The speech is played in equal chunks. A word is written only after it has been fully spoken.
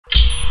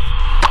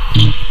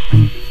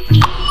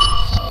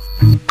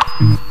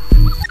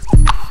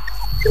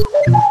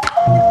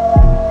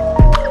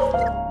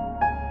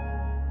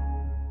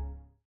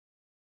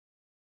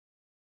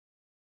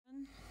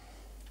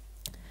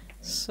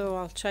so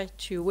I'll try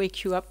to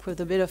wake you up with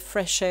a bit of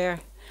fresh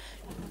air,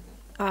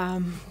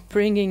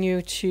 bringing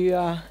you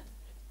to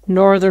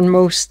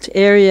northernmost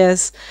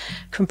areas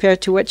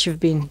compared to what you've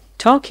been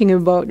talking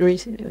about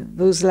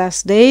those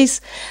last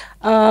days.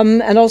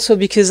 And also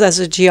because as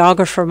a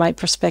geographer, my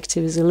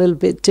perspective is a little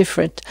bit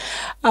different.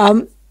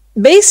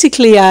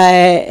 Basically,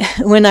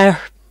 when I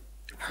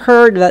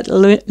heard that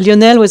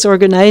Lionel was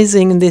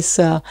organizing this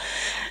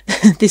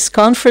this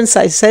conference,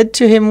 I said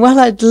to him, well,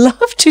 I'd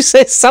love to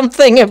say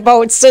something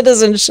about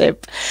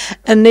citizenship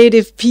and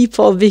Native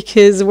people,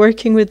 because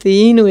working with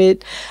the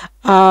Inuit,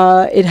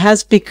 it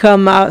has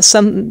become a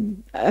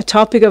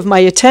topic of my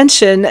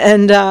attention,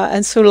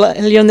 and so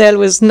Lionel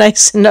was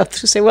nice enough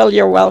to say, well,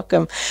 you're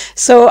welcome.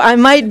 So I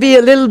might be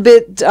a little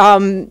bit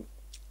on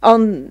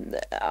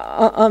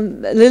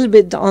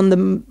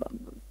the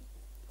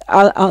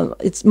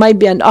it might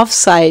be an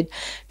offside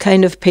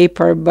kind of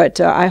paper,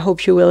 but I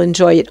hope you will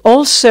enjoy it.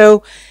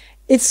 Also,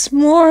 it's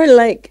more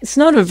like, it's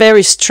not a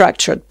very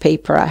structured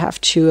paper. I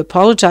have to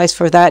apologize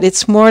for that.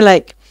 It's more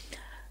like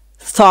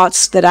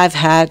thoughts that I've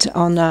had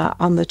on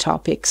the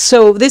topic.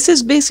 So this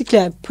is basically,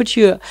 I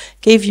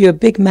gave you a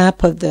big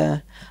map of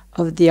the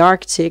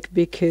Arctic,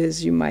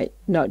 because you might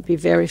not be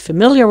very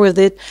familiar with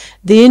it.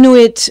 The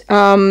Inuit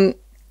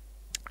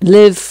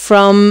live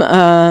from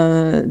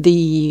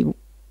the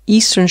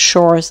eastern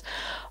shores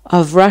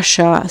of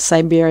Russia,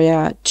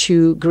 Siberia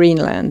to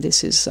Greenland.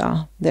 This is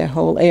their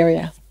whole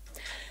area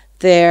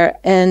there.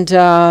 And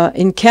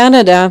in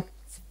Canada,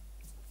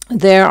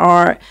 there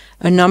are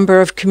a number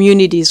of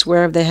communities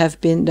where they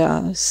have been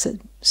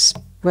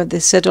where they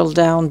settled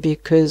down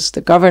because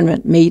the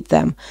government made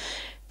them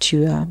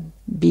to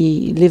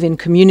live in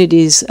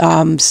communities.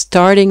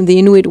 Starting, the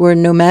Inuit were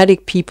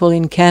nomadic people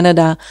in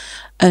Canada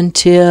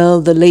until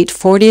the late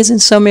 40s in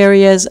some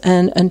areas,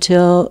 and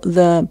until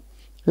the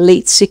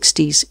late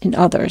 60s in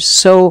others.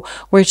 So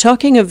we're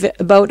talking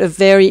about a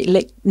very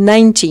late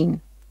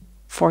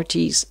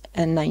 1940s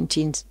and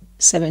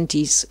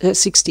 1970s,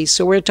 60s.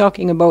 So we're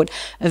talking about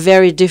a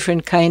very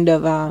different kind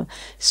of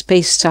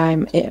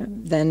space-time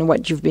than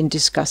what you've been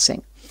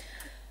discussing.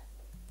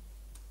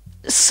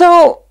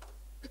 So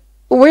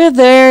we're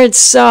there.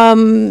 It's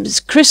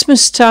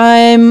Christmas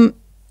time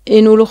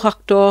in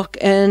Ulukhaktok,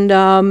 and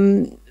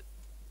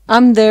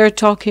I'm there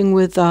talking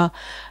with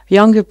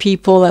younger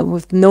people that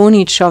we've known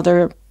each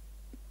other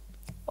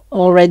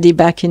already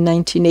back in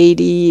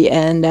 1980,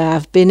 and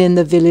I've been in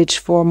the village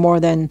for more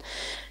than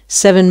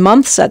 7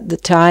 months at the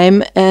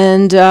time,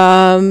 and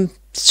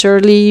it's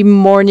early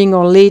morning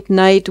or late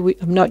night,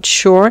 I'm not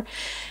sure.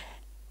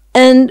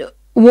 And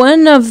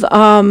one of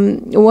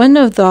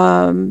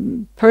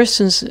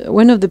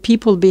the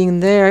people being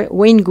there,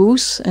 Wayne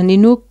Goose, an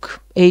Inuk,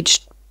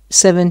 aged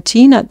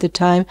 17 at the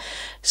time,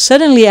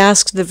 suddenly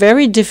asks the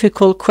very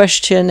difficult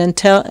question and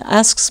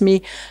asks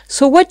me,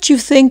 so what do you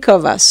think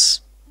of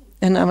us?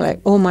 And I'm like,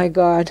 oh my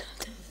God,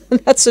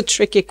 that's a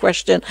tricky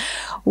question.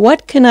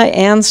 What can I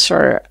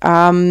answer?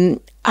 I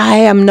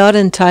am not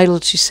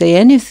entitled to say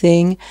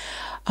anything.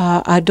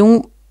 I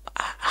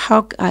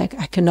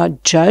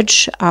cannot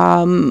judge.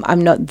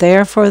 I'm not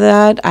there for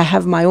that. I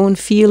have my own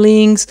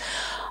feelings.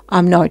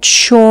 I'm not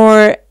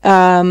sure.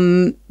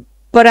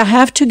 But I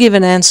have to give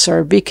an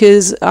answer,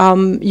 because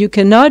you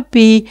cannot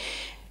be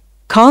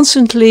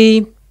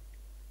constantly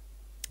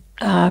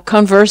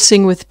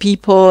conversing with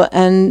people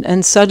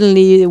and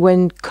suddenly,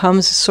 when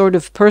comes a sort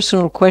of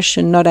personal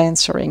question, not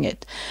answering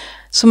it.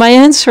 So my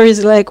answer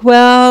is like,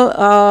 well,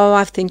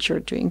 I think you're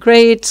doing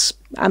great.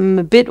 I'm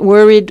a bit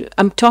worried.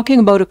 I'm talking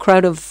about a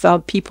crowd of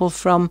people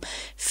from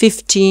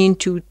 15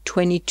 to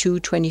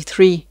 22,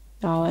 23,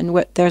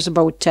 and there's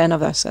about 10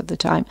 of us at the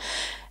time.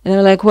 And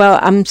I'm like, well,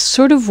 I'm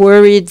sort of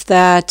worried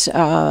that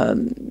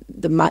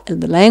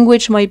the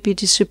language might be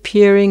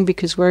disappearing,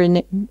 because we're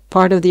in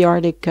part of the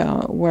Arctic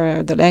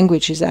where the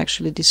language is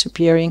actually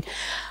disappearing.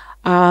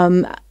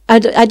 I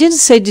didn't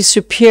say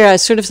disappear. I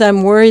sort of said,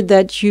 I'm worried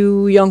that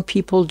you young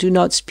people do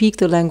not speak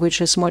the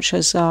language as much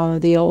as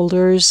the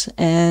elders,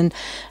 and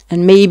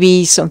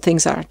maybe some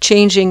things are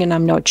changing, and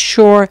I'm not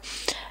sure.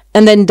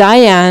 And then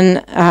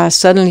Diane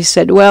suddenly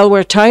said, well,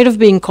 we're tired of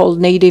being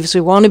called natives. We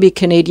want to be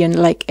Canadian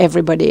like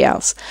everybody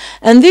else.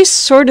 And this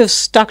sort of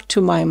stuck to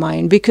my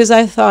mind, because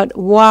I thought,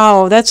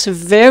 wow, that's a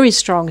very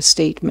strong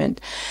statement.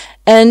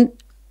 And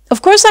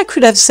of course I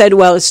could have said,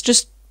 well, it's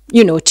just,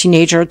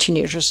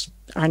 teenagers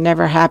are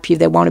never happy.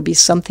 They want to be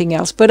something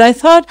else. But I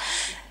thought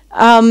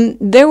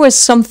there was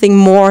something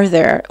more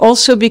there.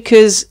 Also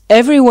because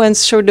everyone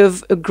sort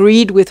of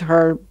agreed with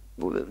her.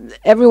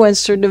 Everyone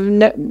sort of,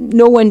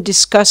 no one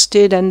discussed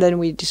it, and then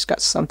we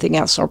discussed something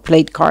else or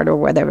played card or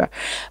whatever.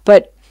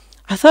 But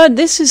I thought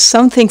this is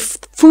something,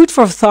 food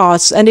for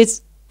thoughts, and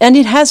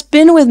it has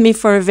been with me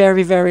for a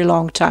very, very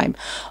long time.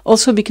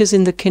 Also because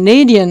in the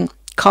Canadian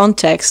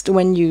context,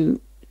 when you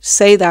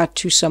say that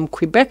to some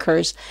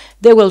Quebecers,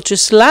 they will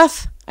just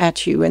laugh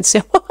at you and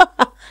say,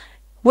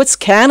 what's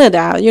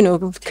Canada?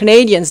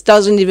 Canadians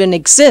doesn't even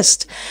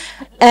exist.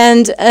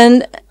 And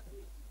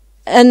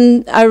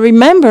I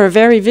remember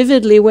very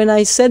vividly when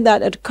I said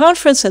that at a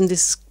conference, and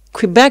this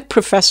Quebec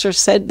professor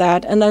said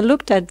that, and I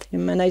looked at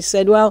him and I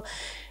said, well,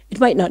 it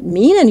might not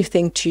mean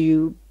anything to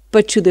you,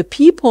 but to the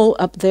people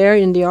up there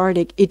in the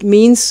Arctic, it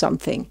means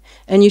something,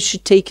 and you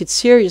should take it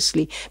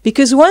seriously.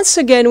 Because once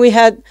again, we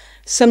had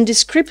some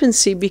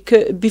discrepancy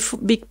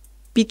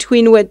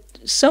between what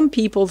some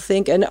people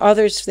think and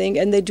others think,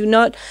 and they do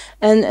not,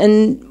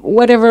 and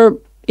whatever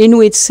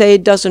Inuits say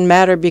doesn't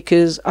matter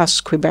because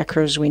us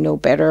Quebecers, we know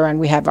better and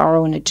we have our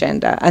own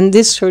agenda. And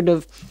this sort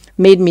of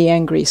made me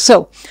angry.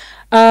 So,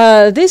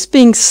 this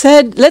being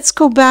said, let's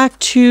go back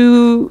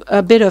to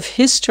a bit of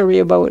history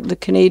about the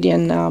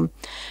Canadian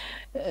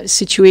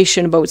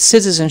situation about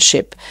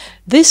citizenship.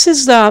 This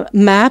is the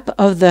map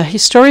of the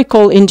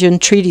historical Indian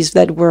treaties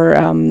that were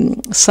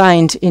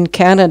signed in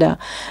Canada.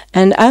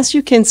 And as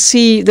you can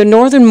see, the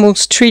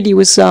northernmost treaty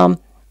was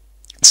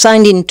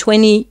signed in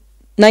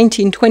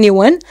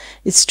 1921.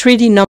 It's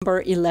treaty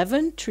number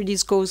 11.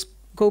 Treaties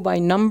go by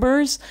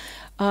numbers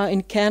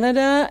in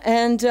Canada.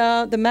 And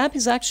the map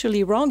is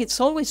actually wrong. It's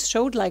always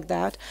showed like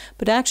that.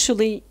 But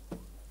actually,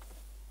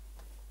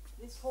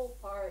 this whole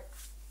part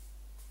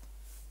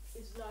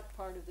is not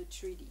part of the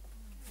treaty.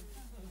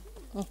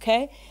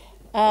 Okay?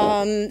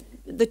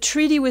 The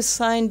treaty was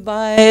signed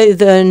by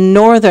the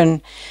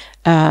northern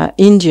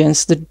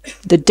Indians,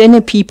 the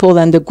Dene people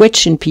and the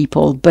Gwich'in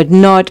people, but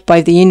not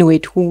by the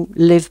Inuit who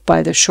live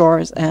by the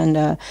shores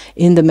and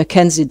in the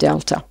Mackenzie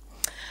Delta.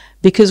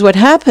 Because what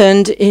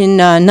happened in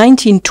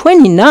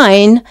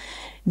 1929,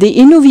 the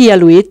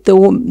Inuvialuit,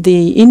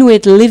 the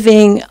Inuit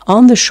living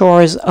on the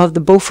shores of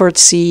the Beaufort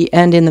Sea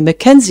and in the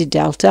Mackenzie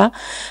Delta,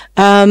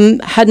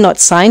 had not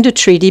signed a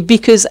treaty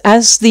because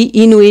as the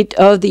Inuit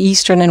of the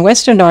Eastern and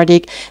Western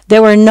Arctic, they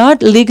were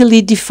not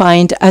legally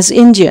defined as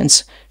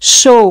Indians.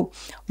 So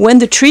when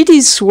the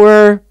treaties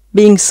were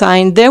being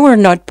signed, they were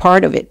not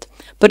part of it.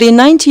 But in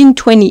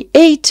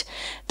 1928,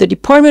 the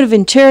Department of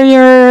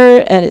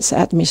Interior and its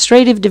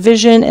administrative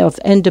division of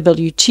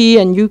NWT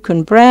and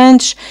Yukon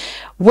branch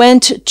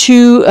went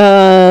to,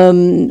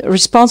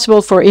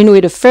 responsible for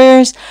Inuit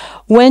affairs,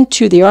 went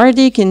to the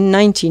Arctic in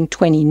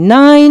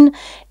 1929,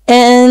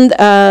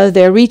 and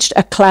they reached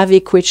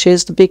Aklavik, which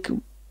is the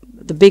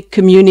big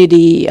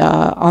community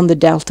on the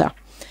Delta.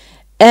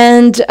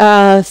 And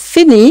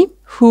Finney,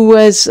 who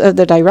was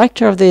the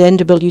director of the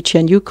NWT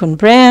and Yukon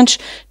branch,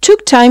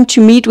 took time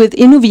to meet with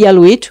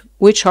Inuvialuit,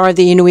 which are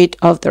the Inuit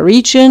of the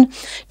region,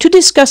 to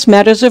discuss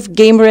matters of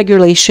game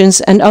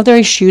regulations and other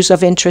issues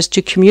of interest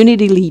to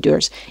community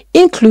leaders,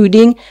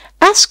 including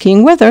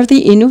asking whether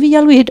the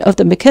Inuvialuit of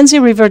the Mackenzie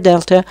River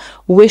Delta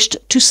wished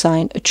to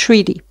sign a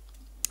treaty.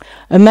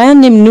 A man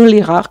named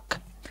Nulirak,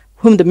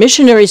 whom the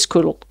missionaries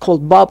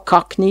called Bob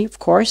Cockney, of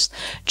course,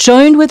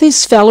 joined with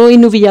his fellow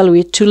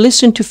Inuvialuit to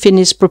listen to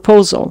Finney's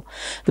proposal.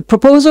 The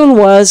proposal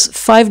was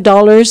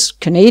 $5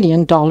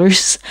 Canadian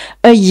dollars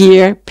a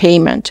year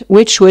payment,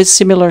 which was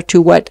similar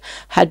to what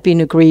had been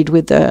agreed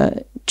with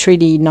the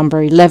Treaty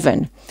Number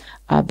 11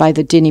 by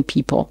the Dene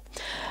people.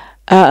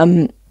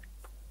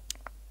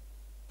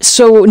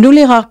 So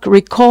Nulirak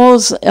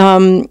recalls,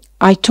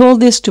 I told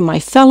this to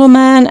my fellow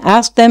man,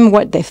 asked them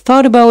what they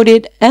thought about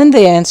it, and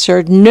they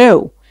answered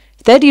no.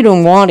 They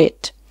didn't want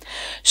it.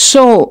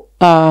 So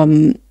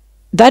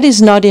that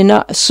is not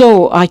enough.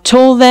 So I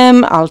told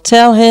them, I'll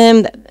tell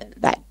him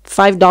that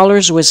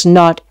 $5 was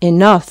not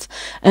enough.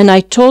 And I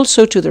told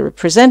so to the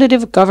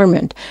representative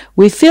government.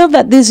 We feel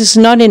that this is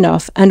not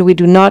enough and we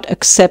do not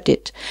accept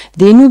it.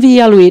 The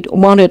Inuvialuit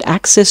wanted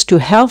access to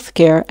health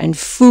care and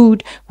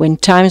food when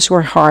times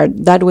were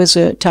hard. That was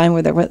a time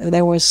where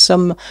there was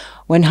some,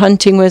 when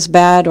hunting was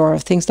bad or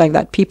things like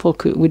that, people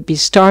would be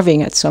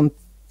starving at some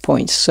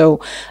points.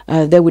 So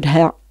they would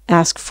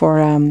ask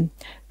for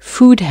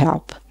food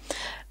help.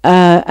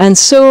 And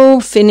so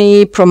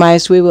Finney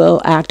promised we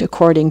will act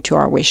according to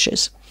our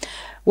wishes.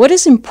 What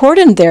is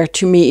important there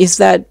to me is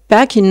that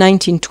back in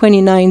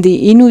 1929,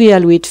 the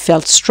Inuvialuit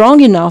felt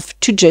strong enough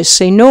to just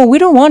say, no, we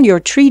don't want your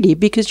treaty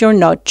because you're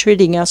not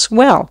treating us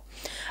well.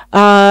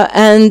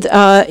 And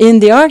in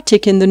the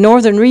Arctic, in the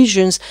northern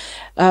regions,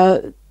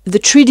 the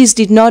treaties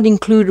did not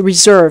include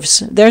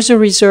reserves. There's a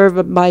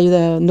reserve by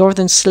the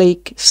northern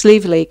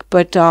Slave Lake,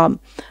 but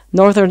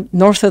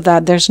north of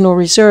that, there's no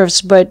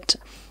reserves. But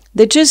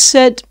they just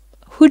said,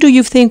 who do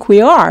you think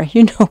we are?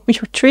 You know,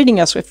 you're treating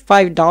us with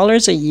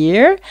 $5 a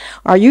year?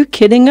 Are you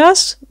kidding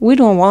us? We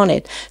don't want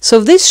it. So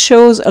this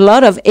shows a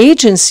lot of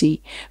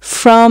agency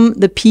from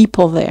the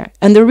people there.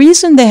 And the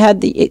reason they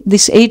had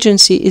this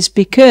agency is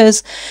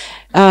because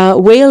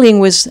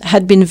whaling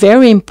had been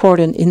very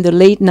important in the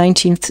late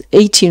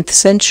 18th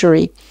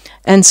century.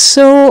 And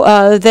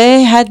so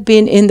they had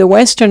been in the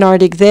Western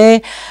Arctic,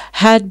 they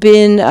had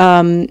been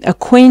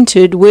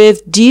acquainted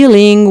with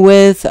dealing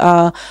with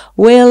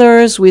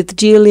whalers, with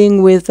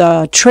dealing with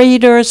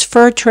traders,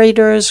 fur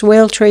traders,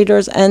 whale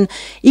traders, and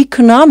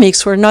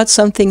economics were not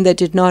something they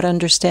did not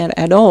understand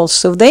at all.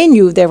 So they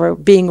knew they were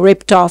being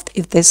ripped off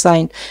if they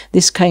signed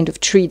this kind of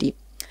treaty.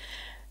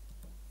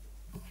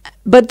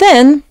 But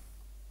then,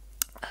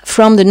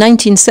 From the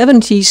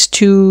 1970s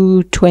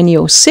to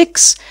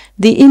 2006,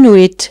 the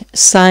Inuit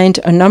signed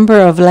a number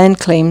of land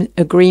claim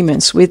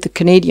agreements with the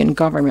Canadian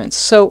government.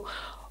 So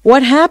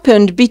what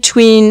happened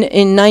between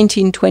in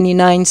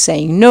 1929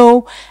 saying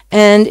no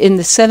and in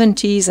the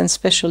 70s and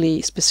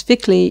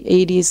specifically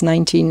 80s,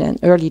 19 and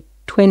early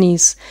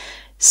 20s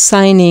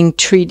signing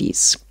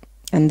treaties?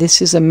 And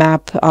this is a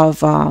map of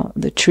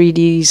the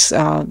treaties,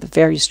 the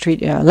various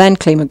land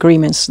claim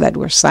agreements that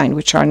were signed,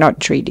 which are not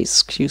treaties,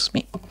 excuse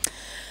me.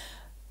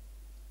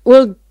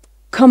 We'll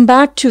come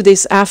back to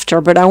this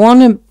after, but I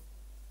want to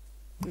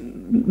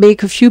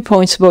make a few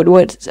points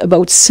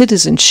about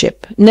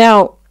citizenship.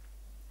 Now,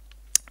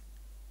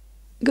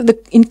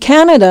 in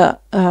Canada,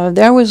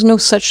 there was no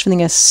such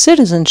thing as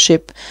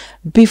citizenship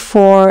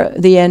before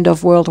the end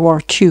of World War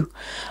II.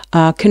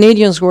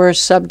 Canadians were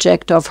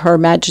subject of Her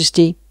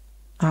Majesty,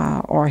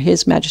 or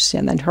His Majesty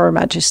and then Her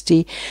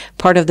Majesty,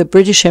 part of the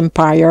British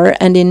Empire.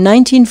 And in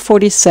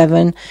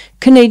 1947,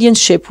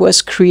 Canadianship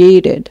was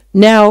created.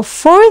 Now,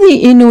 for the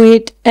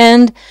Inuit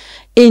and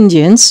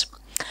Indians,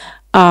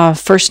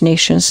 First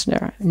Nations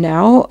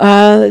now,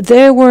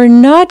 they were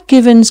not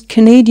given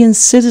Canadian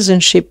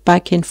citizenship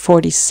back in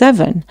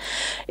 47.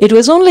 It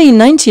was only in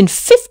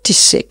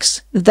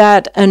 1956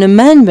 that an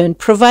amendment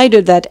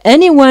provided that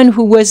anyone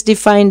who was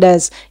defined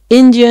as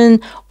Indian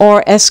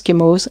or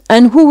Eskimos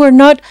and who were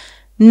not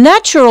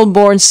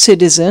natural-born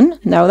citizen,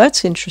 now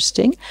that's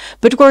interesting,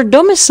 but were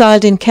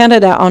domiciled in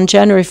Canada on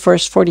January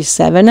 1st,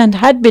 47, and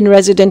had been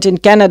resident in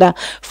Canada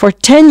for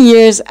 10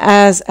 years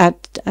as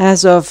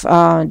of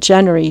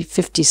January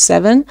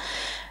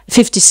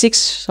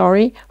 56,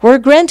 were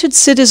granted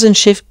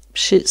citizenship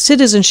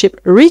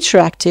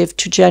retroactive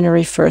to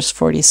January 1st,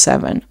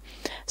 47.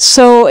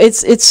 So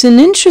it's an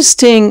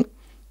interesting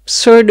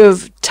sort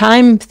of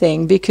time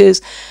thing, because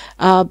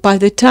by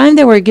the time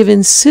they were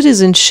given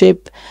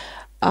citizenship,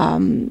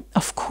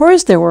 of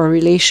course, there were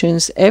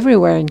relations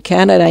everywhere in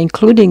Canada,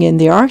 including in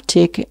the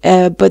Arctic,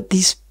 but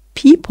these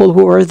people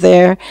who were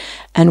there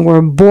and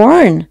were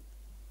born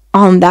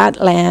on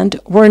that land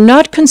were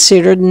not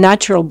considered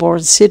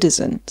natural-born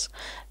citizens.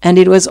 And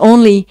it was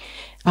only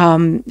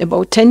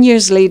about 10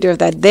 years later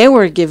that they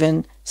were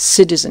given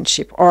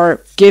citizenship,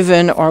 or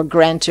given or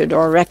granted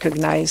or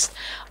recognized.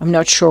 I'm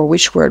not sure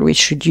which word we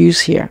should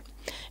use here.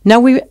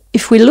 Now,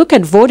 if we look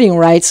at voting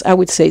rights, I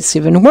would say it's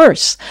even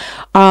worse.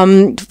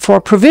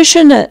 For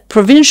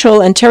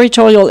provincial and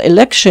territorial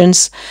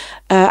elections,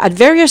 at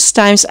various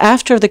times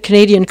after the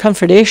Canadian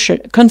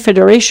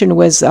Confederation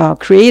was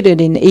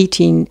created in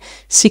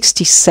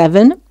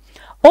 1867,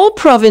 all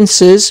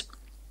provinces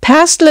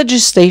passed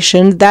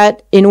legislation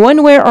that, in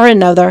one way or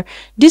another,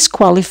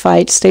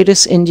 disqualified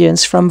status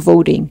Indians from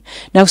voting.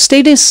 Now,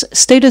 status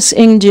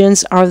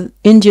Indians are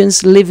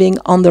Indians living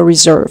on the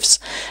reserves.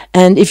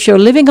 And if you're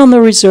living on the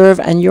reserve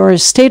and you're a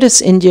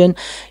status Indian,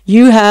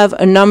 you have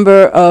a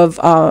number of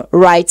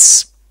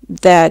rights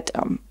that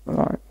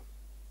are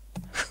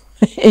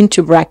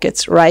into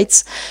brackets,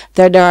 rights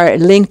that are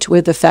linked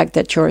with the fact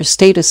that you're a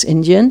status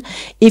Indian.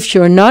 If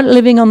you're not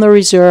living on the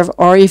reserve,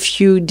 or if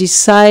you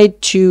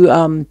decide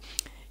to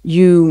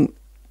you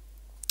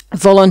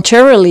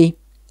voluntarily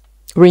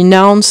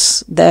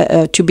renounce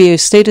to be a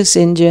status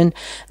Indian,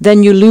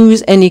 then you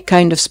lose any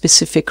kind of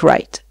specific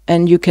right,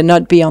 and you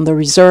cannot be on the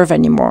reserve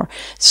anymore.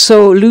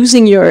 So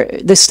losing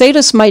the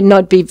status might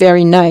not be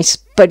very nice,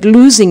 but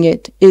losing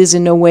it is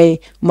in a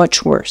way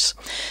much worse.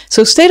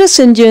 So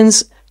status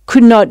Indians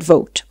could not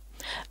vote.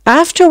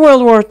 After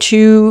World War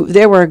II,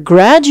 there were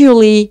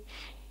gradually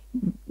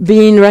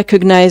being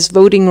recognized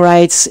voting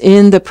rights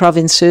in the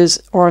provinces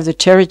or the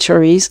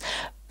territories.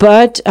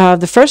 But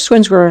the first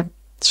ones were,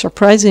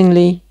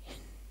 surprisingly,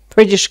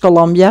 British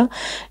Columbia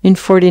in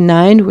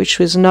 49, which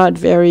was not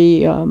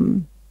very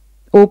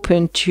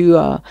open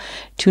to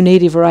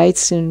native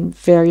rights in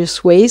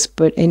various ways.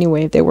 But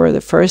anyway, they were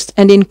the first.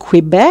 And in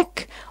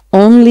Quebec,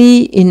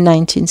 only in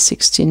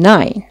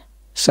 1969.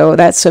 So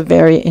that's a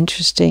very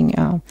interesting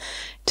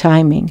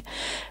timing.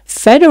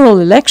 Federal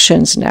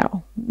elections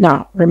now.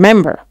 Now,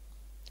 remember,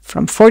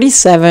 from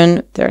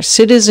 47, they're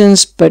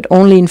citizens, but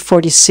only in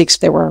 46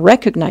 they were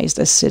recognized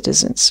as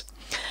citizens.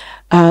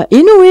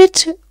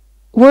 Inuit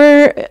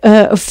were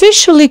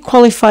officially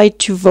qualified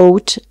to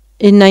vote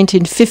in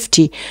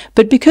 1950,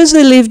 but because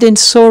they lived in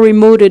so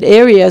remote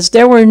areas,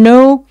 there were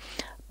no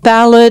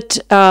ballot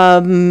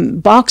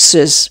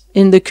boxes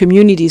in the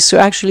community, so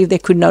actually they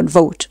could not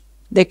vote.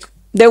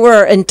 They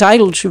were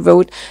entitled to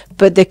vote,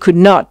 but they could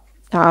not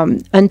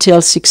until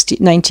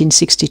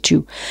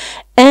 1962.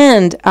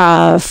 And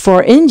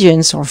for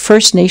Indians, or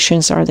First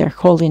Nations are they're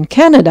called in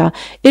Canada,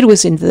 it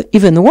was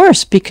even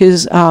worse,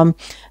 because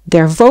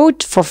their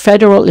vote for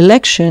federal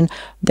election,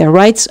 their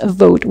rights of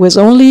vote, was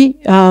only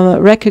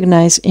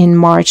recognized in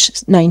March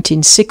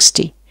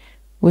 1960,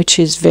 which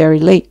is very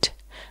late.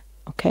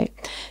 Okay,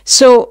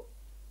 so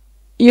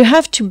you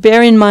have to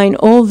bear in mind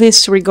all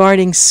this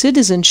regarding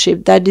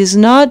citizenship. That is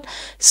not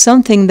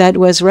something that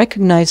was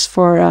recognized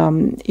for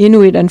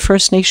Inuit and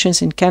First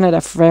Nations in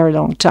Canada for a very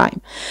long time.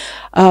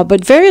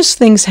 But various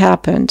things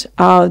happened.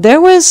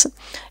 There was,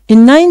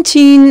 In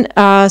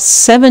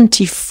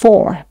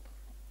 1974,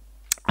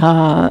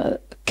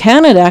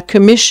 Canada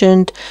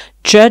commissioned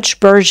Judge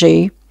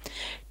Berger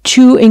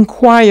to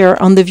inquire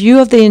on the view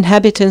of the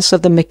inhabitants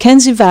of the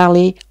Mackenzie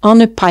Valley on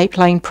a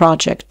pipeline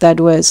project that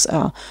was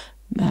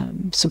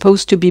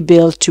supposed to be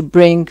built to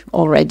bring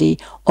already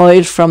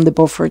oil from the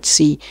Beaufort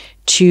Sea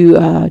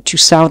to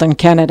southern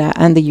Canada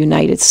and the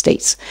United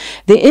States.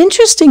 The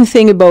interesting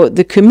thing about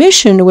the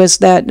commission was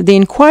that the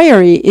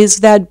inquiry is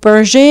that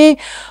Berger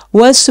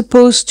was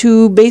supposed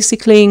to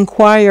basically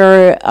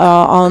inquire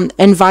on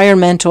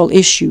environmental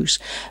issues.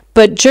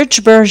 But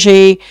Judge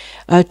Berger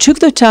took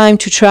the time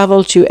to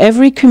travel to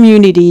every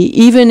community,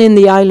 even in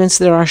the islands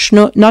that are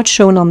not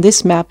shown on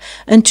this map,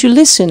 and to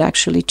listen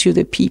actually to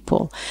the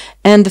people.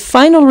 And the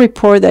final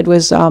report that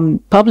was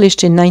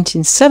published in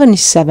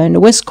 1977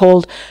 was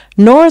called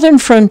Northern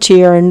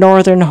Frontier,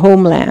 Northern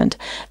Homeland.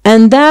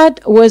 And that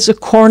was a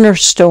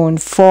cornerstone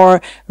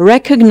for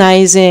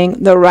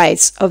recognizing the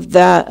rights of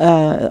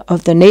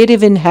the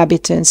native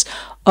inhabitants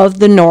of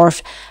the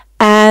North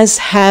as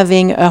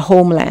having a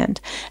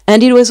homeland.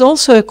 And it was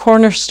also a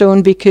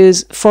cornerstone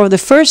because for the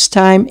first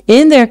time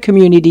in their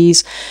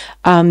communities,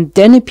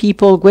 Dene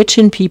people,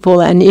 Gwich'in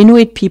people, and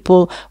Inuit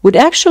people would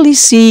actually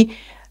see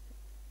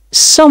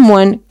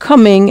someone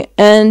coming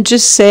and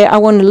just say, I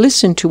want to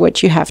listen to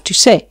what you have to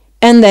say,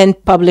 and then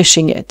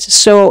publishing it.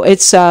 So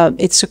it's a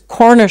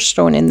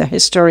cornerstone in the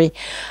history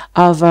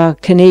of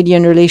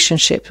Canadian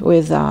relationship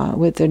with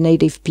the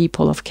native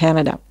people of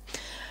Canada.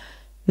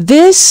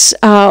 This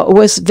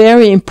was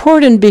very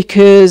important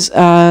because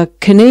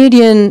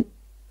Canadian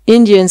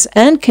Indians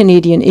and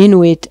Canadian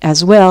Inuit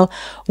as well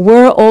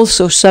were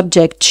also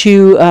subject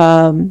to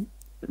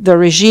the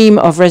regime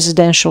of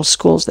residential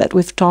schools that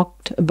we've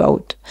talked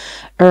about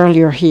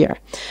earlier here.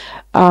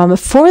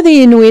 For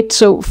the Inuit,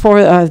 so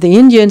for the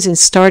Indians, it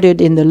started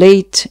in the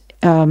late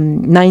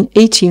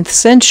 18th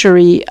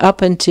century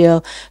up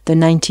until the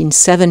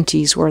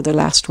 1970s were the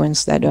last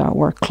ones that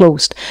were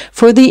closed.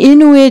 For the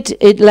Inuit,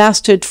 it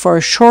lasted for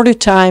a shorter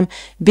time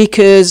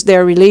because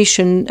their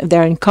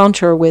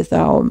encounter with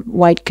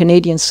white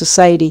Canadian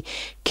society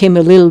came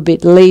a little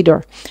bit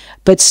later.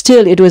 But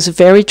still, it was a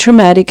very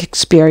traumatic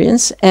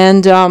experience.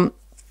 And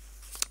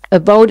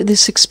about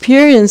this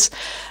experience,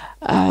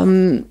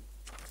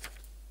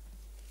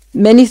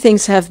 many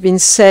things have been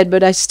said,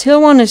 but I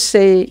still want to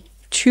say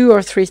 2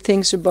 or 3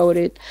 things about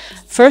it.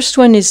 First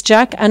one is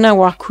Jack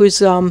Anawak,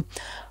 who's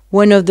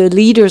one of the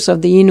leaders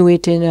of the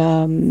Inuit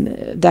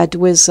that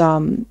was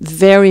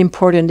very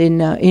important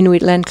in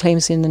Inuit land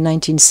claims in the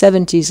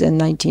 1970s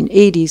and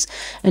 1980s.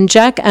 And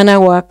Jack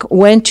Anawak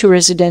went to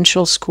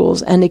residential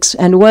schools and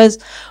was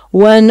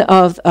one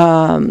of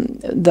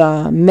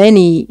the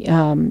many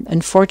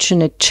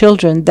unfortunate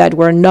children that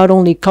were not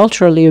only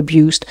culturally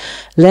abused,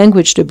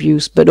 language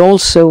abused, but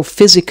also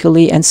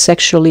physically and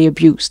sexually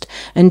abused.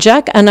 And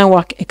Jack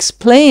Anawak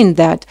explained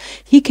that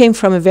he came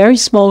from a very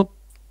small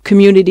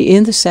community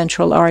in the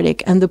Central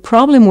Arctic, and the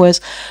problem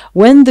was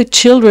when the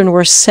children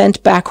were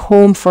sent back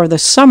home for the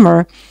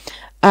summer,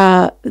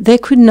 they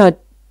could not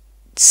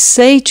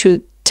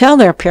tell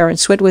their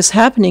parents what was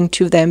happening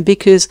to them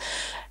because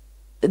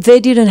they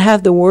didn't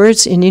have the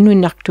words in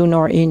Inuit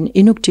or in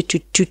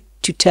Inuktitut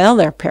to tell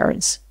their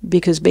parents,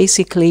 because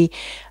basically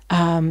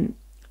many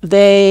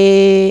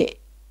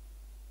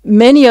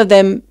of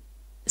them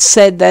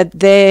said that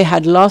they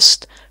had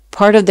lost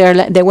part of their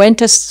land. They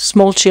went as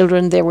small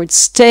children. They would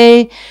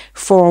stay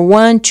for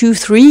 1, 2,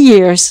 3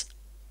 years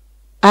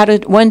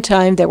at one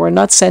time. They were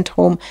not sent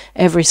home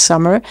every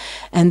summer,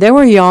 and they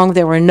were young.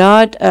 They were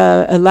not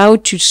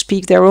allowed to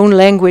speak their own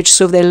language,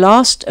 so they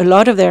lost a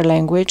lot of their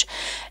language.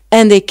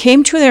 And they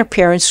came to their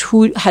parents,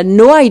 who had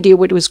no idea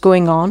what was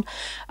going on.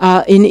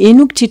 In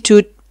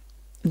Inuktitut,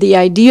 the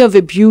idea of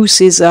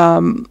abuse is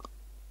of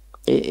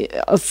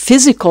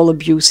physical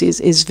abuse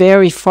is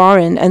very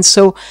foreign, and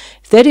so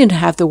they didn't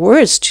have the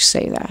words to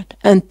say that.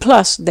 And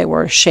plus, they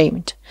were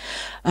ashamed.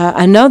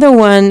 Another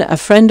one, a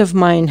friend of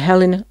mine,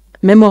 Helen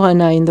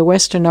Memorana in the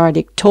Western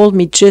Arctic, told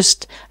me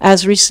just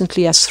as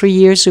recently as 3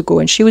 years ago,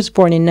 and she was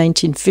born in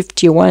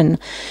 1951,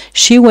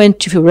 she went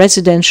to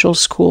residential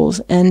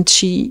schools, and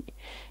she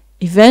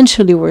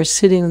eventually were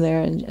sitting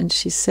there, and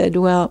she said,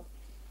 well,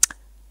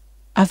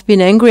 I've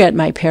been angry at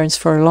my parents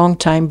for a long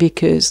time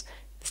because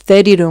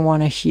they didn't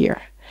want to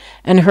hear.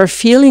 And her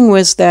feeling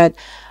was that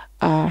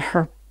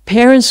her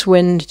parents,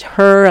 when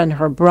her and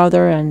her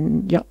brother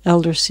and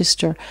elder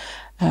sister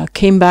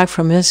came back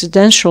from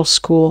residential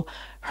school,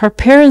 her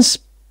parents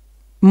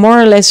more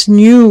or less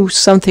knew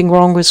something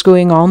wrong was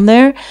going on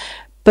there,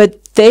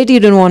 but they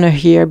didn't want to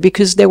hear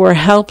because they were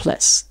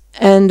helpless.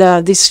 And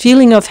this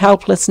feeling of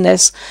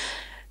helplessness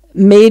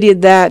made it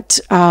that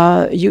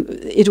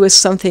it was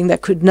something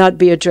that could not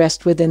be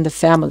addressed within the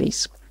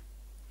families.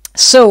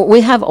 So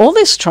we have all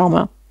this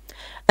trauma.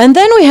 And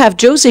then we have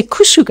Jose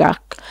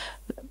Kusugak,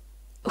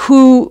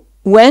 who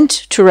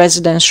went to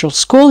residential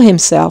school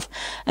himself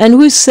and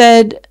who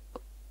said,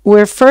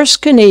 we're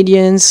first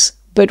Canadians,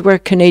 but we're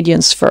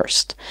Canadians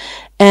first.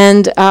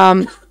 And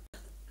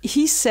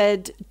he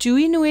said, do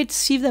Inuit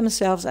see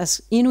themselves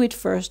as Inuit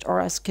first or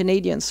as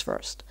Canadians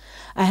first?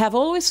 I have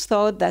always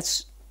thought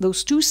that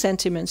those two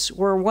sentiments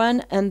were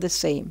one and the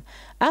same.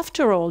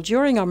 After all,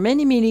 during our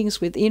many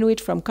meetings with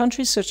Inuit from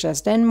countries such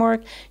as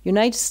Denmark,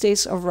 United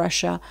States, or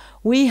Russia,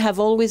 we have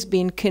always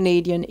been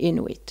Canadian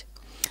Inuit.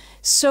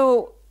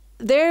 So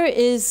there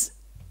is,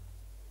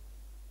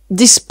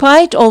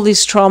 despite all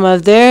this trauma,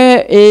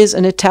 there is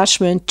an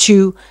attachment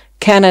to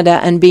Canada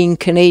and being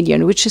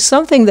Canadian, which is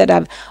something that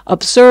I've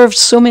observed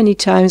so many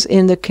times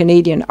in the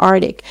Canadian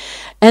Arctic.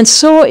 And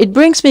so it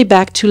brings me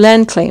back to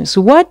land claims.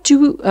 What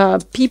do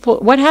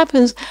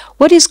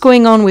what is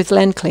going on with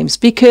land claims?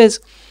 Because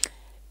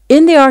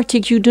in the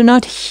Arctic, you do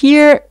not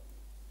hear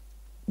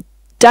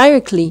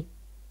directly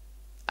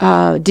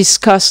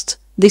discussed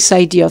this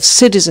idea of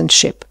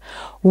citizenship.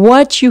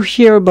 What you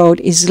hear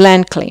about is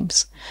land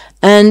claims.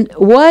 And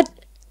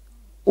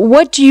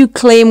what do you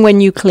claim when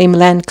you claim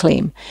land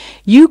claim?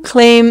 You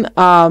claim,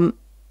 of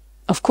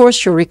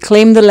course, you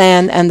reclaim the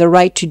land and the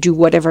right to do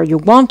whatever you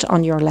want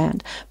on your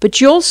land. But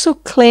you also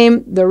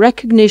claim the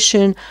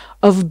recognition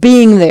of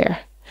being there,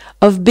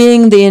 of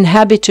being the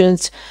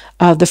inhabitant,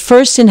 the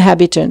first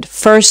inhabitant,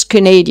 first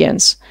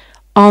Canadians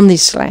on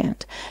this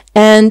land.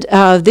 And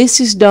this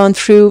is done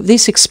through,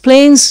 this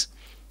explains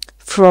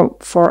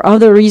for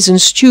other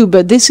reasons too,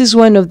 but this is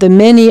one of the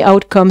many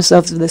outcomes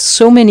of the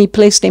so many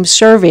place name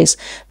surveys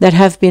that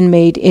have been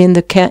made in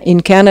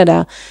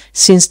Canada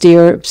since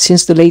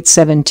the late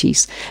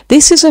 70s.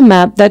 This is a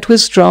map that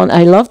was drawn.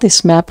 I love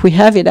this map. We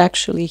have it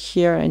actually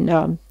here in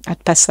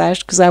at Passage,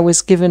 because I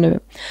was given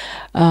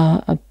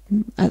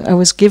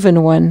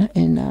one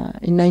in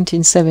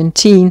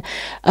 1917,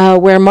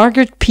 where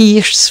Margaret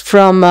Pierce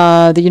from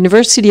the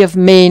University of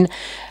Maine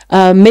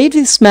made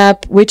this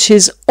map, which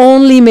is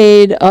only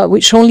made,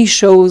 which only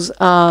shows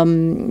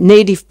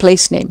native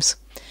place names,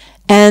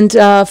 and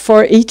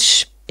for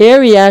each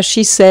area,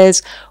 she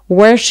says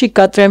where she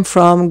got them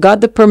from,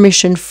 got the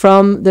permission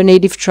from the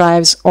native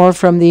tribes or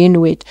from the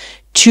Inuit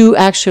to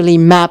actually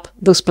map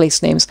those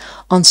place names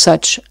on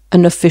such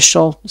an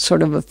official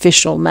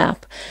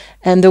map.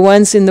 And the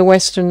ones in the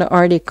Western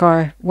Arctic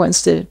are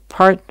ones that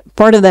part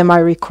of them, I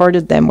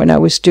recorded them when I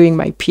was doing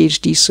my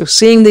PhD. So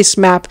seeing this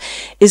map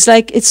is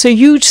like, it's a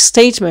huge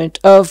statement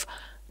of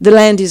the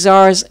land is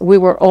ours, we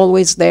were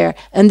always there,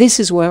 and this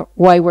is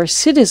why we're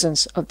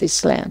citizens of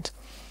this land.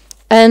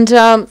 And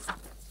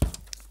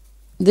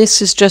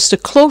this is just a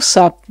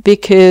close-up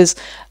because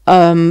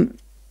the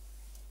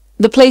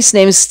place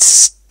names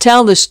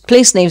tell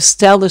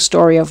the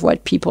story of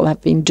what people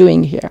have been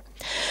doing here.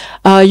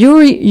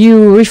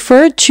 You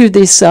referred to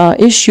this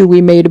issue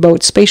we made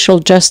about spatial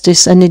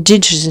justice and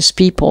Indigenous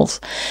peoples.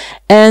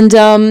 And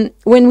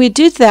when we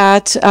did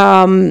that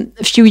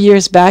a few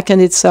years back,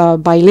 and it's a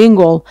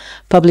bilingual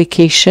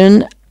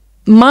publication,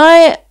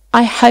 my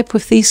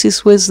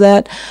hypothesis was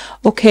that,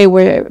 okay,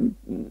 where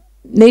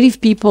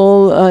Native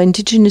people,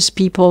 Indigenous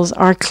peoples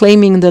are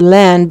claiming the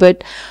land,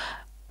 but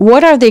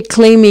what are they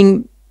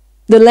claiming?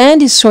 The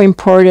land is so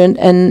important,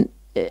 and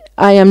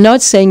I am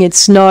not saying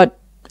it's not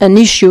an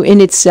issue in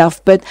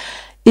itself, but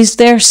is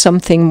there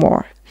something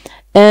more?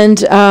 And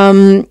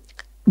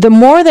the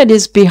more that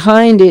is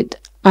behind it,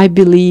 I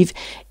believe,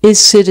 is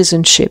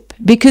citizenship.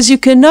 Because you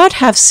cannot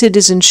have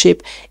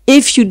citizenship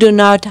if you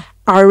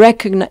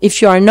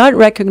if you are not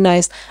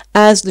recognized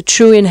as the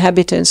true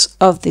inhabitants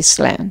of this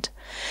land.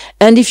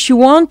 And if you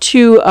want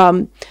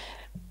to,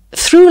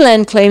 through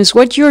land claims,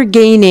 what you're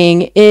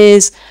gaining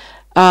is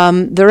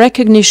the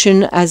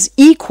recognition as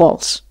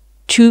equals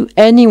to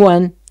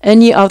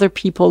any other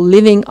people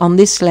living on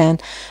this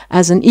land,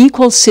 as an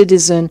equal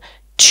citizen,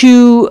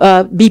 to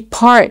be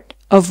part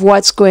of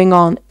what's going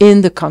on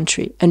in the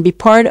country and be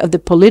part of the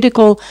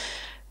political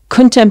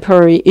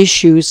contemporary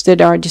issues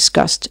that are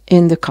discussed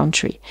in the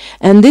country.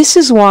 And this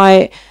is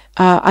why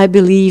I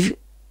believe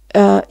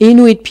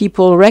Inuit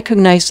people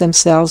recognize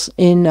themselves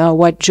in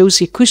what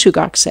Josie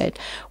Kusugak said.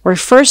 We're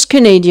first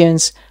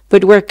Canadians,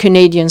 but we're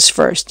Canadians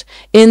first,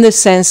 in the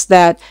sense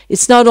that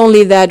it's not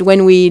only that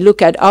when we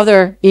look at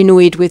other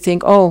Inuit, we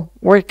think, oh,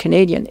 we're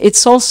Canadian.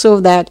 It's also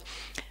that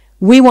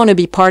we want to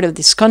be part of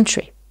this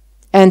country.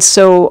 And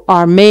so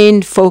our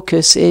main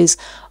focus is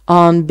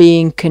on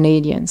being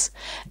Canadians.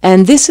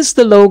 And this is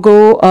the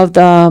logo of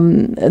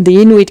the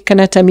Inuit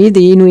Kanatami,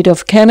 the Inuit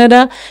of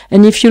Canada.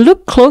 And if you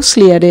look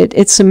closely at it,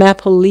 it's a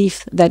maple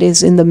leaf that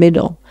is in the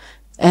middle.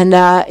 And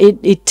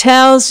it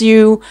tells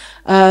you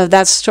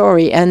that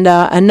story. And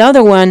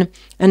another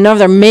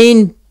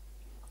main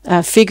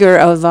figure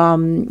of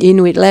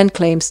Inuit land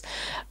claims,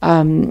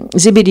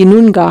 Zibidi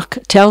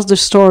Nungak, tells the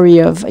story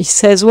of, he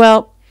says,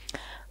 well,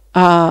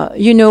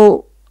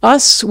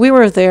 us, we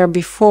were there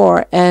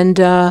before,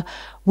 and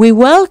we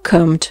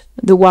welcomed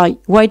the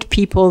white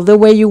people the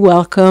way you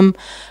welcome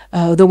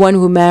the one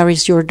who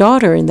marries your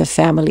daughter in the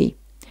family.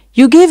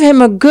 You give him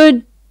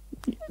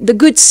the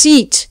good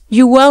seat,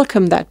 you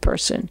welcome that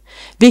person,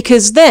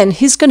 because then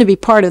he's going to be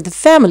part of the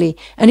family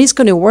and he's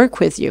going to work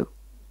with you.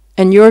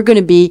 And you're going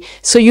to be,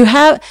 so you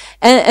have,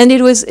 and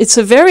it's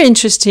a very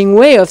interesting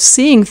way of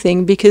seeing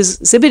things, because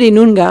Zebedee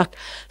Nungaak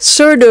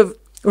sort of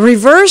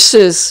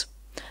reverses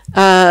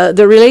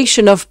the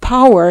relation of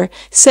power,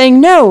 saying,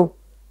 no,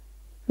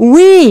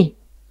 we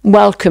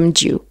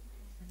welcomed you.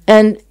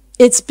 And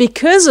it's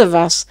because of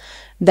us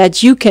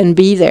that you can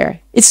be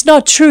there. It's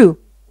not true,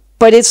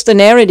 but it's the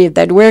narrative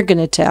that we're going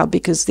to tell,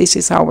 because this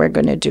is how we're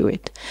going to do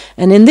it.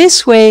 And in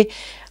this way,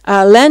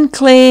 land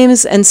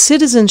claims and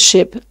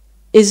citizenship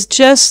is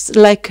just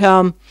like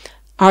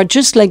are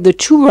just like the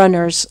two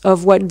runners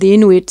of what the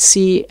Inuit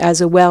see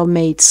as a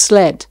well-made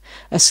sled.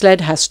 A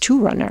sled has two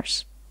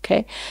runners,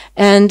 okay?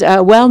 And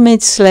a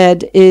well-made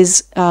sled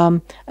is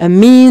a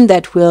mean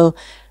that will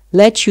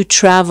let you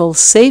travel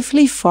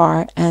safely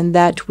far, and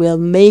that will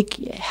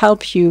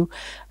help you,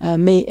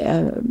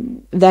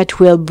 that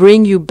will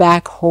bring you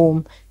back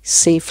home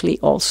safely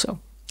also.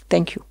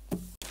 Thank you.